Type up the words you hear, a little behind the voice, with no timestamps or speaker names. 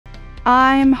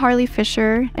I'm Harley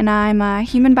Fischer, and I'm a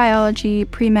human biology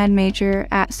pre-med major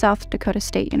at South Dakota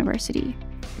State University.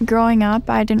 Growing up,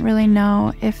 I didn't really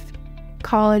know if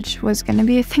college was going to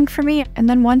be a thing for me. And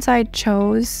then once I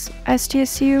chose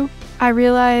SDSU, I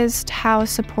realized how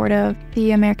supportive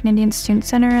the American Indian Student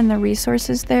Center and the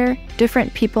resources there,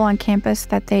 different people on campus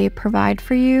that they provide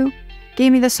for you,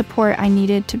 gave me the support I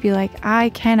needed to be like, I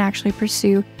can actually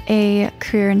pursue a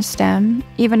career in STEM,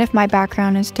 even if my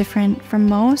background is different from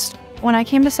most. When I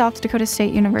came to South Dakota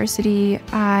State University,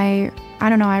 I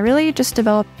really just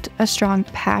developed a strong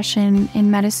passion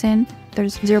in medicine.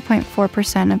 There's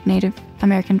 0.4% of Native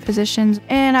American physicians,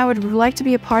 and I would like to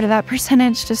be a part of that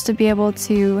percentage just to be able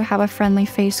to have a friendly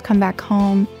face come back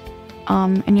home,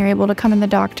 and you're able to come in the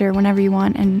doctor whenever you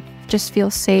want and just feel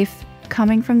safe.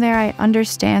 Coming from there, I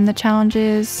understand the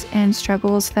challenges and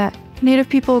struggles that Native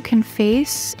people can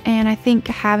face, and I think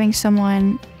having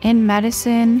someone in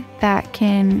medicine that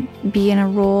can be in a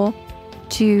role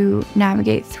to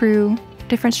navigate through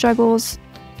different struggles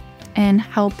and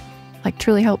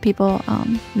truly help people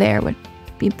there would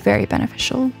be very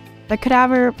beneficial. The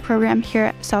cadaver program here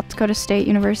at South Dakota State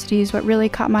University is what really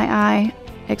caught my eye,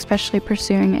 especially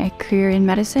pursuing a career in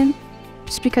medicine,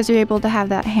 just because you're able to have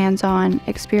that hands-on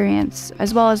experience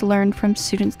as well as learn from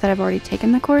students that have already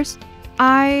taken the course.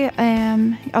 I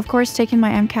am, of course, taking my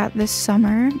MCAT this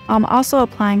summer. I'm also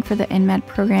applying for the InMed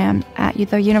program at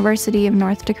the University of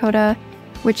North Dakota,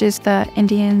 which is the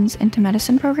Indians into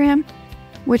Medicine program,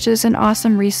 which is an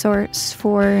awesome resource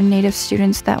for Native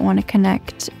students that want to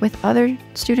connect with other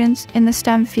students in the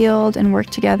STEM field and work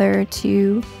together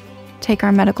to take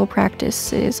our medical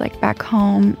practices back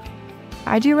home.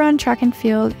 I do run track and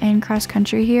field and cross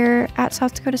country here at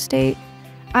South Dakota State.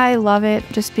 I love it,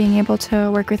 just being able to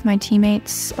work with my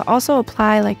teammates, but also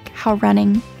apply how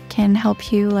running can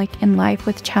help you in life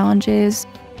with challenges.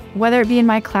 Whether it be in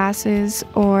my classes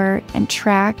or in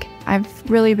track, I've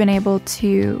really been able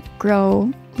to grow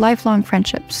lifelong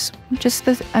friendships. Just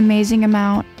the amazing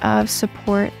amount of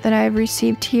support that I've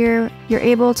received here, you're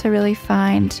able to really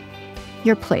find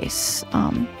your place.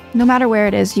 No matter where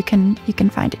it is, you can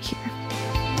find it here.